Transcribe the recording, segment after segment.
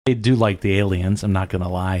I do like the aliens. I'm not gonna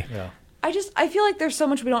lie. Yeah. I feel like there's so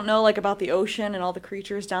much we don't know, like about the ocean and all the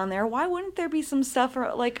creatures down there. Why wouldn't there be some stuff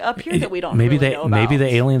like up here that we don't really know about? Maybe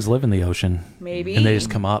the aliens live in the ocean. Maybe. And they just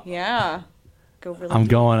come up. Yeah. Go really I'm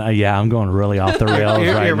deep. going really off the rails right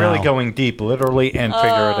now. You're really going deep, literally and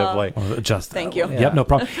figuratively. Thank you. Yep, no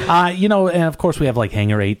problem. And of course we have like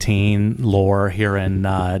Hangar 18 lore here in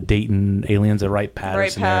Dayton. Aliens at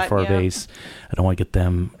Wright-Patterson Air Force Base. I don't want to get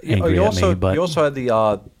them angry at me, but you also had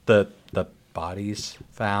the bodies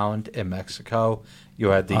found in Mexico. You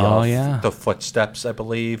had the footsteps, I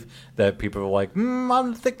believe, that people were like, I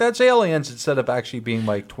don't think that's aliens, instead of actually being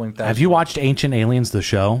like 20,000. Have you watched Ancient Aliens, the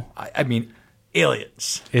show? I mean,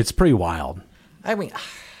 aliens. It's pretty wild. I mean,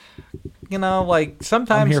 like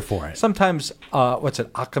sometimes I'm here for it. Sometimes,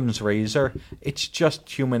 Occam's razor? It's just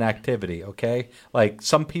human activity, okay? Like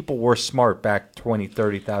some people were smart back 20,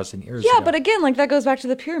 30,000 years ago. Yeah, but again, like that goes back to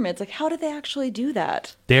the pyramids. Like, how did they actually do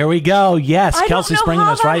that? There we go. Yes, I Kelsey's don't know bringing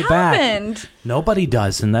how us that right happened. back. Nobody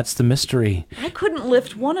does, and that's the mystery. I couldn't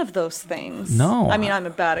lift one of those things. No. I mean, I'm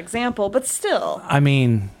a bad example, but still. I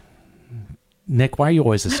mean, Nick, why are you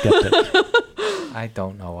always a skeptic? I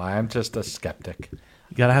don't know. I'm just a skeptic.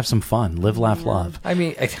 You got to have some fun. Live, laugh, love. I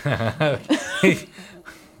mean, I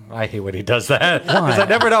hate when he does that because I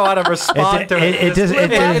never know how to respond to it.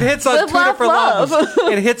 It hits on two different levels.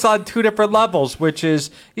 It hits on two different levels, which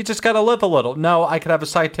is you just got to live a little. No, I could have a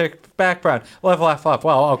scientific background. Live, laugh, love.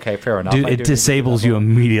 Well, okay, fair enough. Dude, it disables you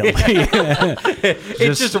immediately.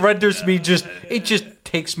 It just renders me it just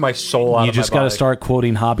takes my soul out of my body. You just got to start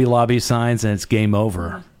quoting Hobby Lobby signs and it's game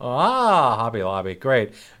over. Hobby Lobby.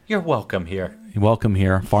 Great. You're welcome here. You're welcome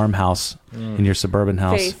here. Farmhouse in your suburban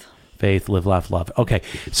house. Faith, live, laugh, love. Okay,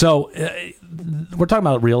 so we're talking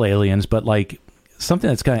about real aliens, but like something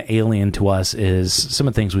that's kind of alien to us is some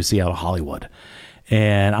of the things we see out of Hollywood.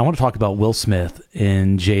 And I want to talk about Will Smith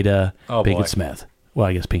and Jada Pinkett Smith. Well,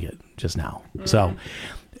 I guess Pinkett just now. So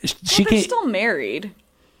they're still married.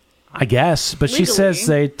 I guess, but legally. She says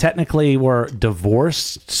they technically were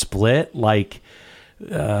divorced, split, like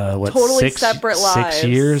totally separate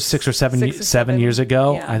lives. 6 or 7 years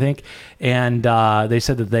ago, I think. And they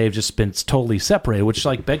said that they've just been totally separated, which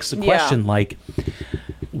like begs the question, like,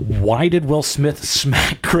 why did Will Smith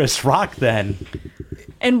smack Chris Rock then?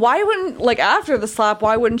 And why wouldn't, like, after the slap,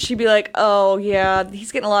 why wouldn't she be like, oh, yeah,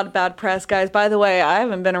 he's getting a lot of bad press, guys. By the way, I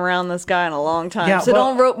haven't been around this guy in a long time,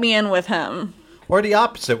 don't rope me in with him. Or the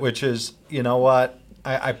opposite, which is, you know what,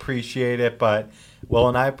 I appreciate it, but Will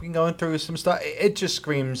and I have been going through some stuff. It just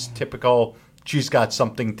screams typical, she's got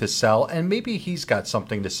something to sell, and maybe he's got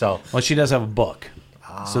something to sell. Well, she does have a book,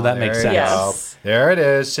 so that makes sense. Yes. There it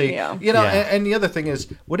is. See, and the other thing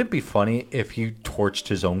is, would it be funny if he torched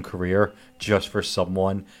his own career just for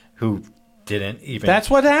someone who didn't even... That's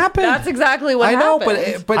what happened. That's exactly what happened. I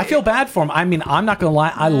know, but I feel bad for him. I mean, I'm not going to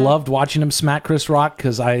lie. I loved watching him smack Chris Rock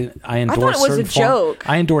because I endorse thought it was a joke.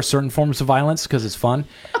 I endorse certain forms of violence because it's fun.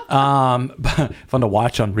 Fun to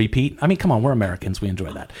watch on repeat. I mean, come on, we're Americans. We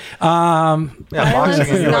enjoy that. Boxing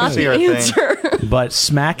is not the answer. But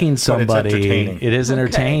smacking somebody, it is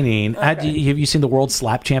entertaining. Okay. Have you seen the World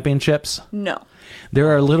Slap Championships? No.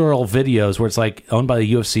 There are literal videos where it's like owned by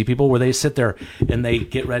the UFC people where they sit there and they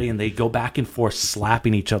get ready and they go back and forth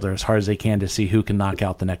slapping each other as hard as they can to see who can knock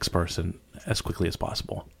out the next person as quickly as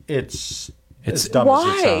possible. It's as dumb as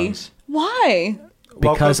it sounds. Why?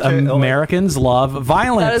 Because Americans love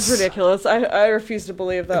violence. That is ridiculous. I refuse to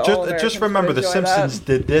believe that. Just remember, The Simpsons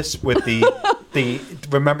did this with the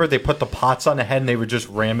remember they put the pots on the head and they were just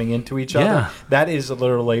ramming into each other. Yeah. That is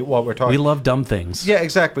literally what we're talking. We love dumb things. Yeah,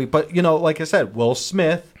 exactly. But like I said, Will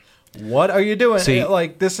Smith, what are you doing? See,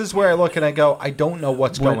 like this is where I look and I go, I don't know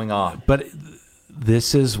what's going on. But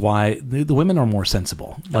this is why the women are more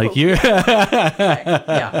sensible. Like you. Okay.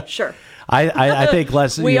 Yeah, sure. I think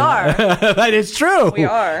less. We are. That is true. We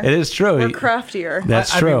are. It is true. We're craftier.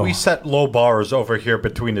 That's true. I mean, we set low bars over here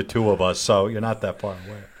between the two of us, so you're not that far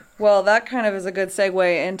away. Well, that kind of is a good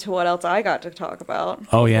segue into what else I got to talk about.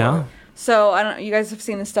 Oh, yeah? So, you guys have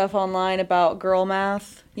seen the stuff online about girl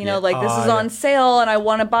math. You know, like this is on sale and I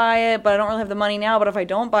want to buy it, but I don't really have the money now. But if I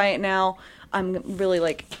don't buy it now, I'm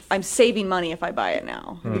really I'm saving money if I buy it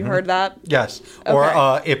now. Have you heard that? Yes. Okay.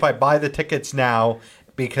 Or if I buy the tickets now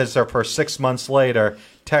because they're for 6 months later,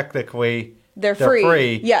 technically they're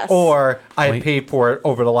free. Yes. Or I paid for it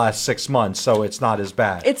over the last 6 months, so it's not as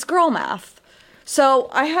bad. It's girl math. So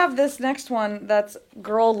I have this next one that's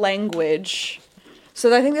girl language.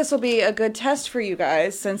 So I think this will be a good test for you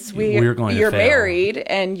guys since you're married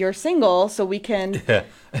and you're single, so we can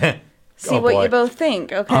see what you both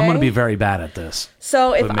think. Okay. I'm going to be very bad at this.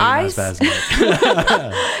 So if I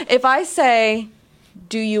say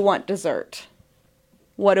do you want dessert?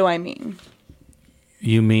 What do I mean?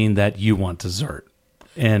 You mean that you want dessert,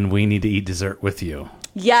 and we need to eat dessert with you.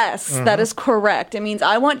 Yes, that is correct. It means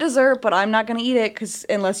I want dessert, but I'm not going to eat it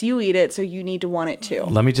unless you eat it, so you need to want it too.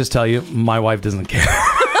 Let me just tell you, my wife doesn't care.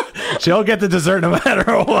 She'll get the dessert no matter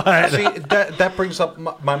what. See, that brings up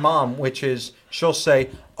my mom, which is she'll say,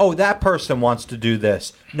 oh, that person wants to do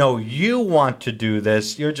this. No, you want to do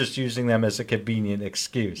this. You're just using them as a convenient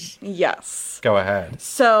excuse. Yes. Go ahead.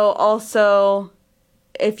 So also,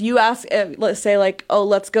 if you ask, let's say like, oh,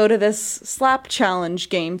 let's go to this slap challenge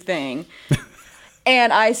game thing.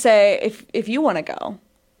 And I say, if you want to go.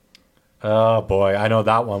 Oh, boy. I know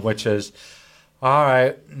that one, which is, all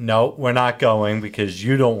right, no, we're not going because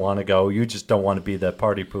you don't want to go. You just don't want to be the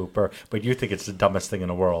party pooper, but you think it's the dumbest thing in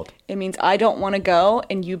the world. It means I don't want to go,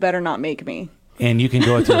 and you better not make me. And you can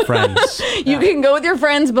go with your friends. You can go with your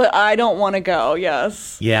friends, but I don't want to go,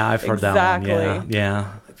 yes. Yeah, I've heard that one.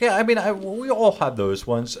 Yeah. Yeah, I mean, we all have those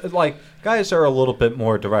ones. Like, guys are a little bit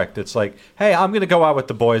more direct. It's like, hey, I'm going to go out with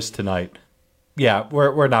the boys tonight. Yeah,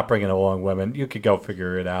 we're not bringing along women. You could go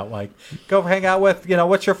figure it out. Like, go hang out with,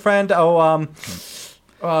 what's your friend? Oh,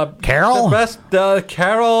 Carol?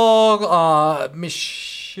 Carol,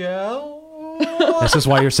 Michelle? This is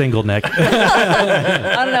why you're single, Nick.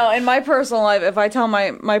 I don't know. In my personal life, if I tell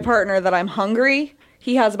my partner that I'm hungry,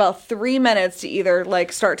 he has about 3 minutes to either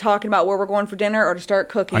like start talking about where we're going for dinner or to start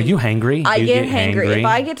cooking. Are you hangry? I get hangry. If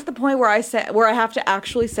I get to the point where I have to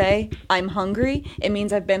actually say I'm hungry, it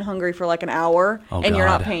means I've been hungry for like an hour and you're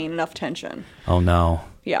not paying enough attention. Oh no.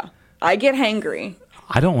 Yeah. I get hangry.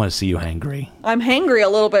 I don't want to see you hangry. I'm hangry a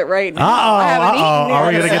little bit right now. I haven't eaten. Are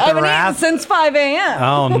we going to get the wrath? Since 5 a.m.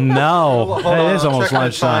 Oh, no. It is almost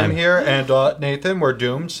lunchtime here. And Nathan, we're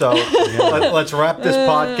doomed. So let's wrap this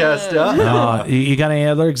podcast up. You got any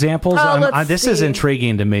other examples? This is see.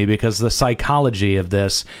 Intriguing to me because the psychology of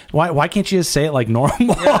this. Why can't you just say it like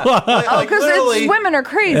normal? Yeah. Because women are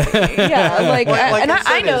crazy. Yeah.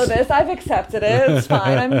 I know this. I've accepted it. It's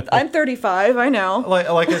fine. I'm 35. I know.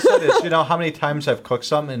 Like I said, it's, how many times I've cooked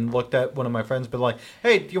something and looked at one of my friends, been like,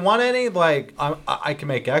 hey, do you want any? Like, I can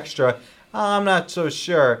make extra. I'm not so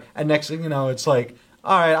sure. And next thing you know, it's like,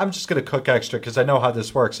 all right, I'm just going to cook extra because I know how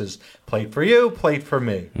this works is plate for you, plate for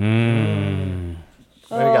me.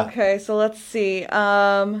 Okay, so let's see.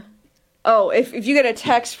 If you get a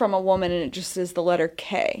text from a woman and it just says the letter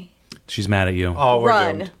K. She's mad at you. Oh,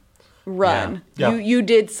 we're doomed. Run. Yeah. You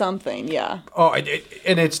did something, yeah. Oh, and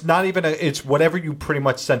it's not even it's whatever you pretty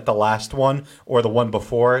much sent the last one or the one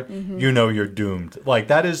before it, you're doomed. Like,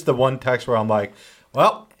 that is the one text where I'm like,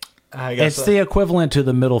 well, I guess. It's the equivalent to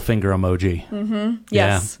the middle finger emoji. Mm-hmm.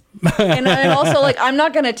 Yes. Yeah. and also, like, I'm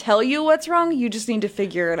not going to tell you what's wrong. You just need to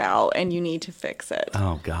figure it out, and you need to fix it.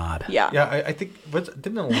 Oh, God. Yeah. Yeah, I think,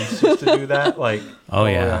 didn't Elise used to do that? Like, oh,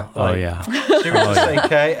 yeah. She would just say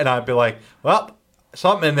K, and I'd be like, well,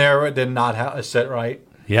 something in there did not sit right.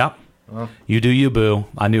 Yep. You do you, boo.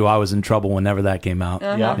 I knew I was in trouble whenever that came out.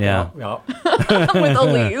 Yeah. With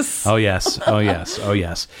Elise. Oh,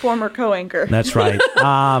 yes. Former co-anchor. That's right.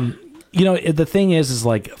 The thing is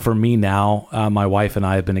like, for me now, my wife and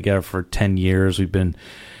I have been together for 10 years. We've been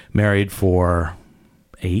married for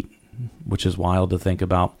 8, which is wild to think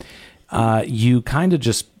about. You kind of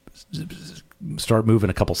just start moving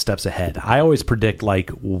a couple steps ahead. I always predict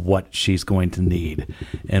like what she's going to need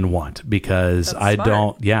and want because I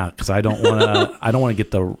don't want to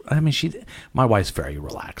get my wife's very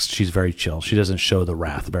relaxed. She's very chill. She doesn't show the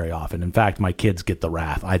wrath very often. In fact, my kids get the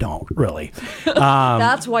wrath. I don't really.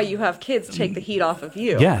 That's why you have kids to take the heat off of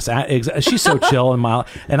you. Yes. She's so chill and mild,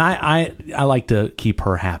 and I like to keep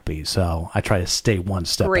her happy. So I try to stay one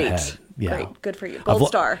step ahead. Yeah. Great. Good for you. Gold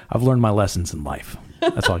star. I've learned my lessons in life.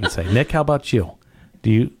 That's all I can say. Nick, how about you? Do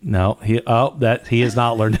you? No. He has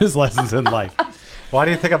not learned his lessons in life. Why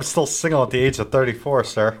do you think I'm still single at the age of 34,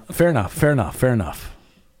 sir? Fair enough.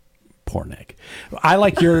 Poor Nick. I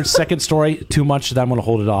like your second story too much that I'm going to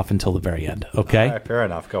hold it off until the very end. Okay? All right, fair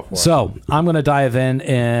enough. Go for it. So I'm going to dive in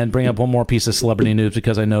and bring up one more piece of celebrity news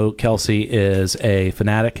because I know Kelsey is a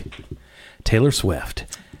fanatic. Taylor Swift.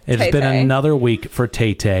 It's been another week for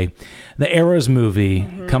Tay-Tay. The Eras movie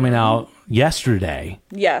coming out yesterday.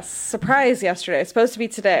 Yes. Surprise yesterday. It's supposed to be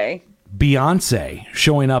today. Beyonce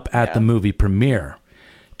showing up at the movie premiere.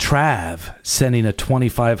 Trav sending a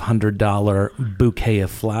 $2,500 bouquet of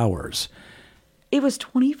flowers. It was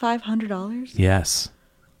 $2,500? Yes.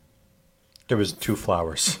 There was 2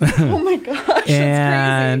 flowers. Oh my gosh, that's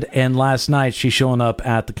crazy. And last night she's showing up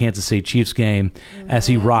at the Kansas City Chiefs game as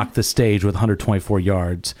he rocked the stage with 124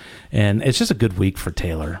 yards. And it's just a good week for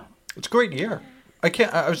Taylor. It's a great year. I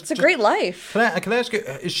can't. It's a great life. Can I ask you?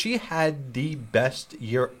 Has she had the best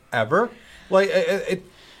year ever? Like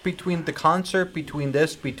between the concert, between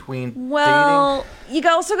this, between dating? You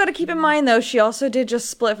also got to keep in mind though, she also did just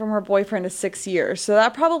split from her boyfriend of 6 years, so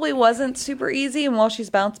that probably wasn't super easy. And while she's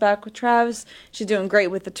bounced back with Travis, she's doing great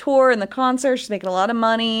with the tour and the concert. She's making a lot of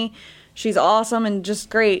money. She's awesome and just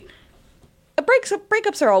great.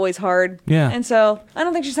 Breakups are always hard. Yeah. And so I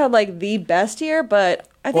don't think she's had like the best year, but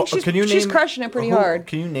I think she's crushing it pretty hard.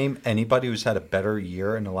 Can you name anybody who's had a better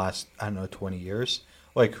year in the last 20 years?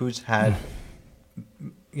 Like who's had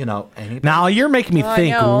anybody? Now you're making me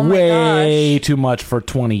think way too much for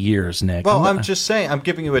 20 years, Nick. Well, I'm just saying, I'm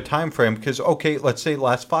giving you a time frame because let's say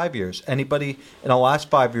last 5 years. Anybody in the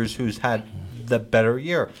last 5 years who's had the better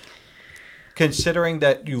year? Considering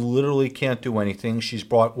that you literally can't do anything, she's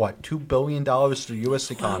brought $2 billion to the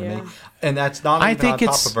U.S. economy, and that's not even on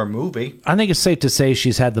top of her movie. I think it's safe to say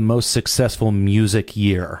she's had the most successful music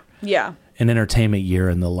year, an entertainment year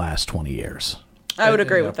in the last 20 years. I would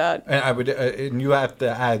agree with that. And I would, and you have to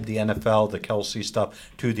add the NFL, the Kelsey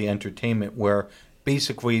stuff to the entertainment, where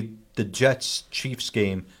basically the Jets-Chiefs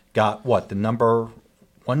game got the number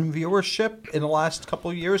one viewership in the last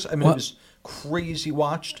couple of years. I mean, it was crazy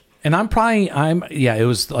watched. And it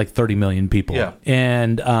was like 30 million people. Yeah.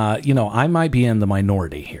 And, I might be in the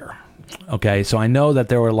minority here. Okay. So I know that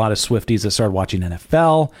there were a lot of Swifties that started watching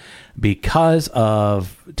NFL because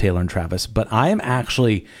of Taylor and Travis. But I am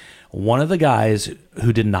actually one of the guys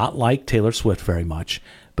who did not like Taylor Swift very much.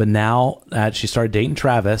 But now that she started dating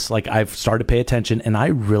Travis, I've started to pay attention and I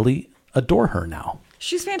really adore her now.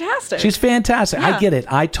 She's fantastic. She's fantastic. Yeah. I get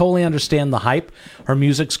it. I totally understand the hype. Her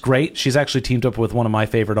music's great. She's actually teamed up with one of my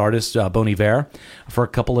favorite artists, Bon Iver, for a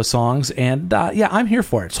couple of songs. And I'm here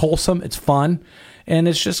for it. It's wholesome. It's fun. And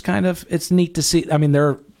it's just it's neat to see. I mean,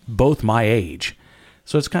 they're both my age.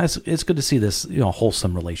 So it's good to see this,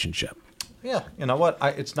 wholesome relationship. Yeah, you know what?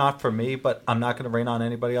 It's not for me, but I'm not going to rain on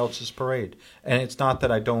anybody else's parade. And it's not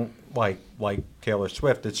that I don't like Taylor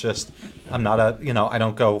Swift. It's just I'm not I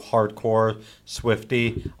don't go hardcore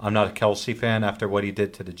Swiftie. I'm not a Kelsey fan after what he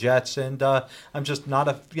did to the Jets, and I'm just not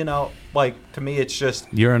to me it's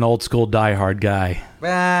just you're an old school diehard guy.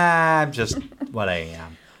 I'm just what I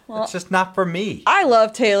am. Well, it's just not for me. I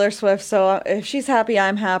love Taylor Swift, so if she's happy,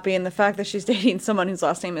 I'm happy. And the fact that she's dating someone whose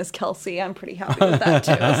last name is Kelsey, I'm pretty happy with that,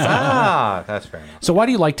 too. That's fair enough. So why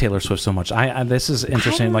do you like Taylor Swift so much? This is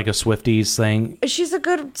interesting, like a Swifties thing. She's a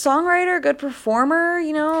good songwriter, good performer,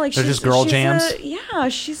 They're just girl jams?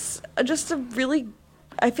 She's just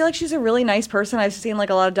I feel like she's a really nice person. I've seen a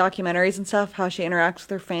lot of documentaries and stuff, how she interacts with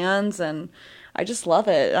her fans, and I just love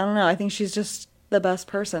it. I don't know. I think she's just the best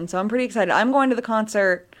person. So I'm pretty excited. I'm going to the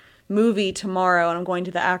concert movie tomorrow, and I'm going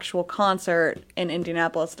to the actual concert in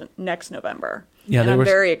Indianapolis next November. Yeah, I'm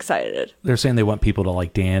very excited. They're saying they want people to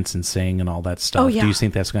dance and sing and all that stuff. Oh, yeah. Do you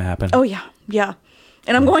think that's going to happen? Oh yeah.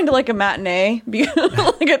 And I'm going to a matinee,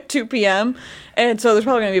 at 2 p.m. And so there's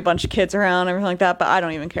probably going to be a bunch of kids around and everything like that, but I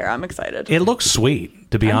don't even care. I'm excited. It looks sweet,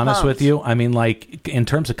 to be honest with you. I mean, in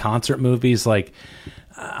terms of concert movies,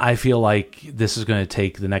 I feel like this is going to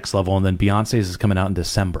take the next level, and then Beyonce's is coming out in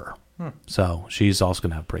December. So she's also going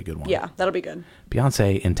to have a pretty good one. Yeah, that'll be good.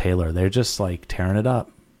 Beyonce and Taylor, they're just tearing it up.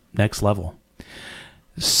 Next level.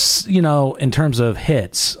 In terms of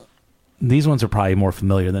hits, these ones are probably more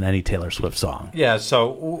familiar than any Taylor Swift song. Yeah,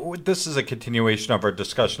 so this is a continuation of our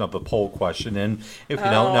discussion of the poll question. And if you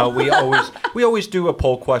don't know, we always do a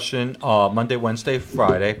poll question Monday, Wednesday,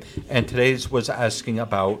 Friday. And today's was asking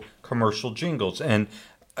about commercial jingles. And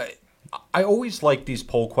I always like these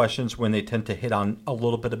poll questions when they tend to hit on a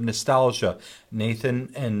little bit of nostalgia.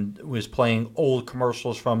 Nathan was playing old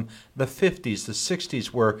commercials from the 50s, the 60s,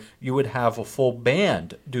 where you would have a full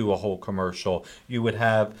band do a whole commercial. You would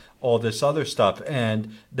have all this other stuff.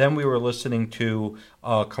 And then we were listening to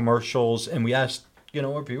commercials, and we asked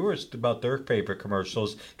our viewers about their favorite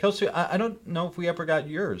commercials. Kelsey, I don't know if we ever got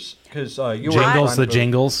yours because you jingles, the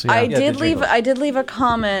jingles. Yeah. I did leave a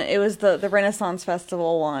comment. It was the Renaissance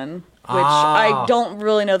Festival one, which I don't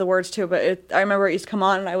really know the words to, but I remember it used to come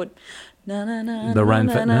on, and I would. The Ren.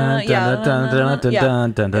 It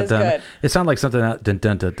sounded like something out. But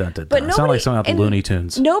it sounded like something out the Looney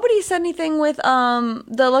Tunes. Nobody said anything with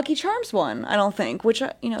the Lucky Charms one. I don't think. Which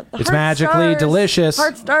it's magically delicious.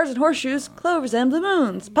 Heart, stars, and horseshoes, clovers and blue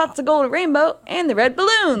moons, pots of gold, rainbow, and the red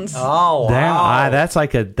balloons. Oh, wow. That's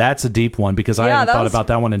a deep one because I haven't thought about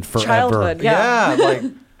that one in forever. Childhood, yeah.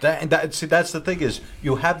 That's the thing is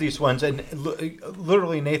you have these ones, and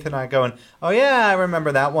literally Nathan and I going, oh yeah, I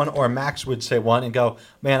remember that one, or Max would say one and go,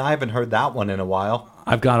 man, I haven't heard that one in a while.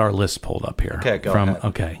 I've got our list pulled up here. Okay, go ahead.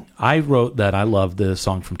 Okay, I wrote that I love the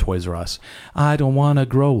song from Toys R Us. I don't want to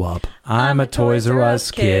grow up. I'm a Toys R Us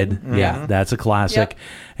kid. Mm-hmm. Yeah, that's a classic. Yep.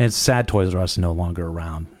 And it's sad Toys R Us is no longer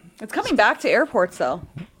around. It's coming back to airports though.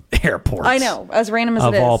 Airports. I know, as random as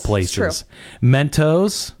it is. Of all places.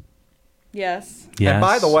 Mentos. Yes. And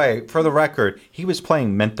by the way, for the record, he was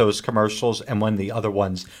playing Mentos commercials and one of the other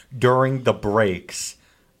ones during the breaks.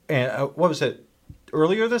 And what was it?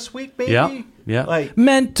 Earlier this week, maybe? Yeah. Like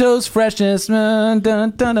Mentos freshness, dun,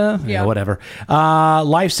 dun, dun. Yeah, whatever.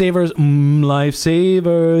 Lifesavers,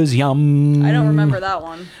 lifesavers, yum. I don't remember that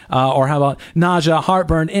one. Or how about nausea,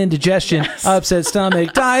 heartburn, indigestion, upset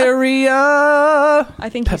stomach, diarrhea? I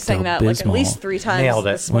think you sang that like at least 3 times. Nailed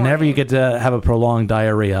it. Whenever you get to have a prolonged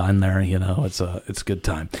diarrhea in there, it's a good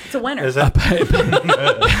time. It's a winner. Is it?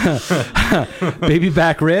 Baby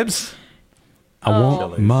back ribs. I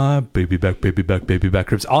want my baby back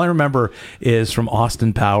ribs. All I remember is from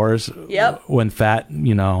Austin Powers. Yep. When Fat,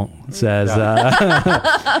 says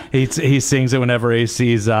he sings it whenever he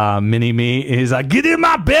sees Mini Me. He's like, "Get in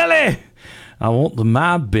my belly! I want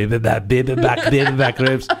my baby back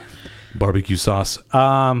ribs." Barbecue sauce.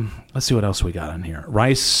 Let's see what else we got on here.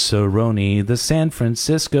 Rice-A-Roni, the San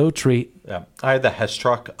Francisco treat. Yeah, I had the Hess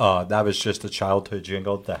truck. That was just a childhood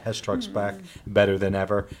jingle. The Hess truck's back, better than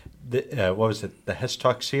ever. What was it? The Hess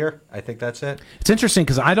truck's here. I think that's it. It's interesting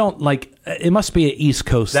because I don't like. It must be an East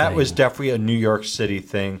Coast thing. That was definitely a New York City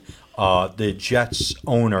thing. The Jets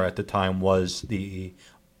owner at the time was the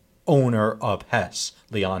owner of Hess,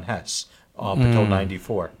 Leon Hess, until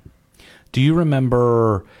 '94. Do you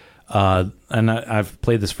remember? And I've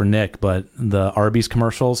played this for Nick, but the Arby's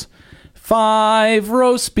commercials. 5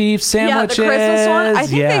 roast beef sandwiches. Yeah, the Christmas one. I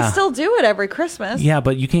think they still do it every Christmas. Yeah,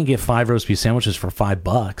 but you can't get 5 roast beef sandwiches for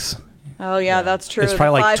 $5. Oh yeah, that's true. It's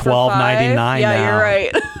probably like $12.99 now. Yeah, you're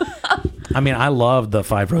right. I mean, I love the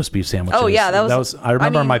 5 roast beef sandwiches. Oh yeah, that was. I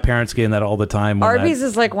remember my parents getting that all the time. Arby's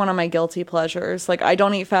is like one of my guilty pleasures. Like I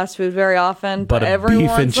don't eat fast food very often, but every beef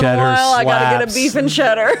once and cheddar in a while, slaps. I gotta get a beef and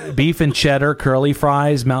cheddar. Beef and cheddar, curly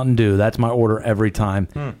fries, Mountain Dew. That's my order every time.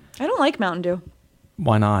 I don't like Mountain Dew.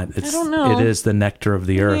 Why not? I don't know. It is the nectar of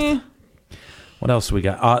the earth. What else we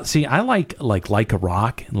got? See, I like a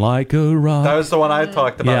rock, like a rock. That was the one I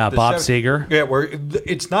talked about. Yeah, Bob Seger. Yeah, where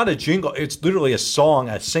it's not a jingle; it's literally a song,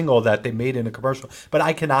 a single that they made in a commercial. But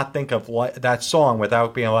I cannot think of that song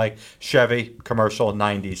without being like Chevy commercial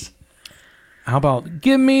 '90s. How about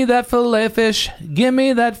 "Give me that fillet fish, give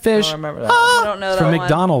me that fish"? I remember that. I don't know that from one.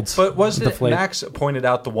 McDonald's. But wasn't it Max pointed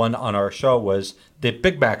out the one on our show was the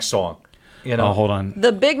Big Mac song? Oh, hold on.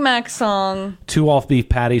 The Big Mac song. 2 off beef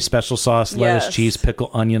patties, special sauce, lettuce, cheese, pickle,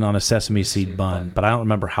 onion on a sesame seed bun. But I don't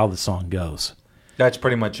remember how the song goes. That's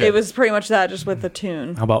pretty much it. It was pretty much that, just with the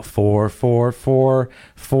tune. How about 4 4 4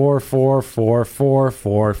 4 4 4 4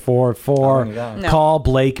 4 4 4? No. Call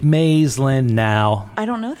Blake Maisland now. I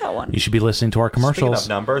don't know that one. You should be listening to our commercials.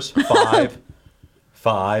 Speaking of numbers, 5,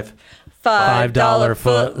 5, $5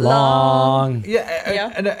 foot long.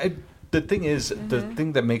 Yeah, and the thing is, the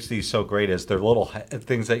thing that makes these so great is they're little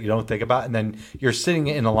things that you don't think about, and then you're sitting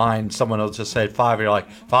in a line, someone will just say 5, and you're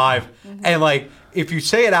like 5, and like if you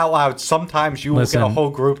say it out loud, sometimes you will get a whole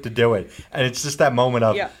group to do it, and it's just that moment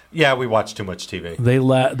of we watch too much TV. They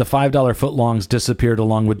let the $5 footlongs disappeared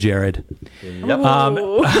along with Jared. Yep.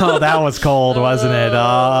 That was cold, wasn't it?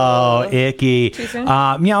 Oh, icky. Too soon?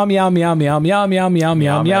 Meow meow meow meow meow meow meow meow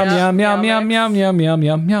meow meow meow meow meow meow meow meow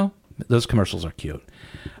meow meow. Those commercials are cute.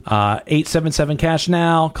 877 cash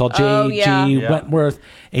now. Call JG Wentworth.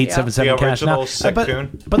 877 cash now.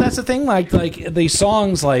 But that's the thing. Like these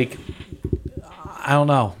songs, like I don't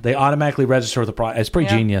know, they automatically register with the price. It's pretty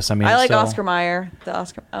genius. I mean, I like Oscar Mayer. The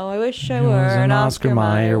Oscar. Oh, I wish I were an Oscar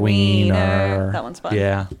Mayer wiener. That one's fun.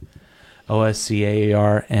 Yeah.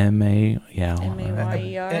 OSCARMA. Yeah.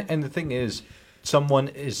 MAYER. And the thing is, someone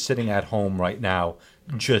is sitting at home right now,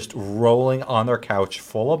 just rolling on their couch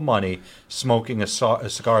full of money, smoking a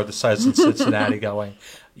cigar the size of Cincinnati, going,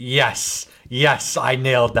 yes, I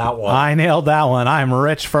nailed that one. I'm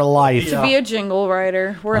rich for life. To be a jingle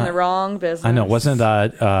writer, we're in the wrong business. I know. Wasn't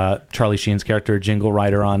Charlie Sheen's character a jingle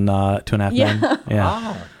writer on 2.5 Men?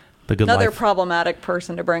 Yeah. The Good Another Life. Problematic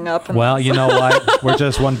person to bring up. Well, you know what? We're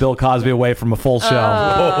just one Bill Cosby away from a full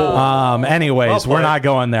show. Anyways, we're not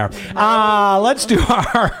going there. Let's do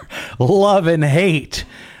our love and hate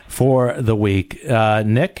for the week.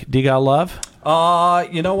 Nick, do you got love?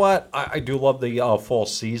 You know what? I do love the fall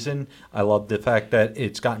season. I love the fact that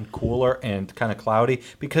it's gotten cooler and kind of cloudy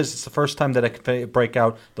because it's the first time that I can break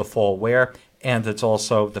out the fall wear. And it's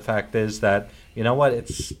also the fact is that, you know what?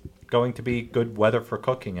 It's going to be good weather for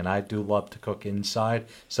cooking, and I do love to cook inside.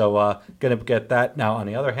 So going to get that. Now, on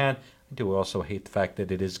the other hand, I do also hate the fact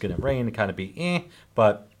that it is going to rain and kind of be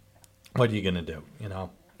but what are you going to do, you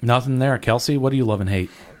know? Nothing there. Kelsey, what do you love and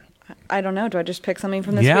hate? I don't know. Do I just pick something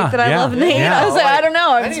from this week that I love and hate? I was like, I don't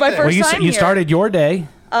know. It's my first time you started your day.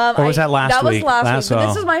 Or was that last week? That was last week. But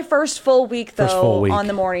this is my first full week, though, on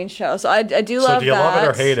the morning show. So I do love that. So do you love it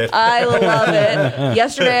or hate it? I love it.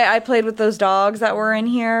 Yesterday, I played with those dogs that were in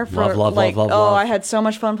here. Love. I had so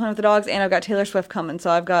much fun playing with the dogs, and I've got Taylor Swift coming, so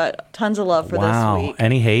I've got tons of love for this week.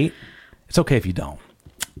 Any hate? It's okay if you don't.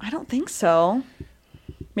 I don't think so.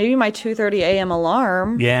 Maybe my 2:30 a.m.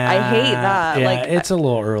 alarm. Yeah. I hate that. Yeah, it's a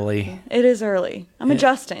little early. It is early. I'm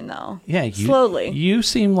adjusting, though. Yeah. Slowly. You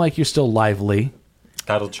seem like you're still lively.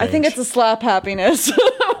 That'll change. I think it's a slap happiness.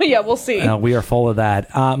 Yeah, we'll see. We are full of that.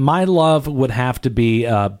 My love would have to be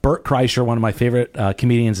Bert Kreischer, one of my favorite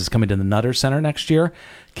comedians, is coming to the Nutter Center next year.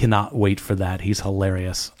 Cannot wait for that. He's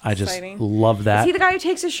hilarious. I just love that. Is he the guy who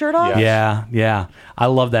takes his shirt off? Yeah. I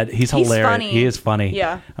love that. He's hilarious. Funny. He is funny.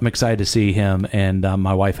 Yeah. I'm excited to see him, and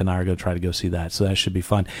my wife and I are going to try to go see that, so that should be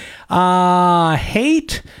fun.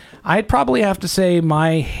 Hate. I'd probably have to say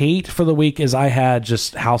my hate for the week is I had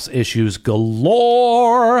just house issues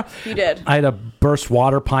galore. You did. I had a burst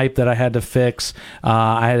water pipe that I had to fix.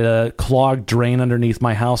 I had a clogged drain underneath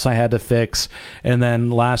my house I had to fix. And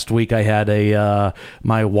then last week I had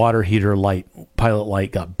my water heater pilot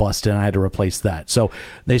light got busted and I had to replace that. So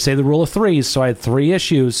they say the rule of threes. So I had 3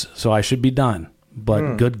 issues, so I should be done.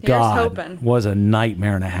 But good God, was a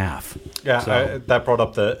nightmare and a half. Yeah, that brought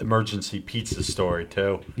up the emergency pizza story,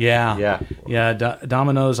 too. Yeah.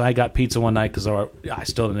 Domino's, I got pizza one night because I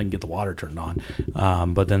still didn't get the water turned on.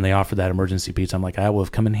 But then they offered that emergency pizza. I'm like, I will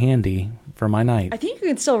have come in handy for my night. I think you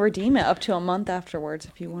could still redeem it up to a month afterwards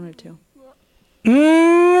if you wanted to.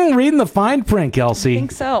 Reading the fine print, Kelsey. I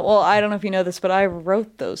think so. Well, I don't know if you know this, but I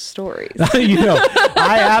wrote those stories. I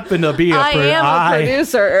happen to be a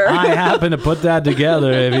producer. I happen to put that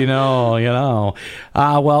together, if you know.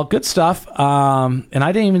 Well, good stuff. And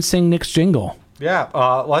I didn't even sing Nick's jingle. Yeah,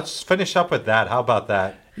 let's finish up with that. How about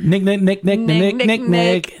that? Nick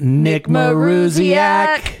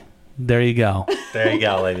Maruziak. There you go. There you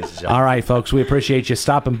go, ladies and gentlemen. All right, folks. We appreciate you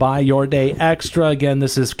stopping by Your Day Extra. Again,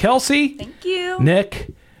 this is Kelsey. Thank you. Nick.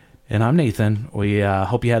 And I'm Nathan. We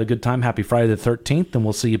hope you had a good time. Happy Friday the 13th. And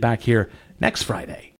we'll see you back here next Friday.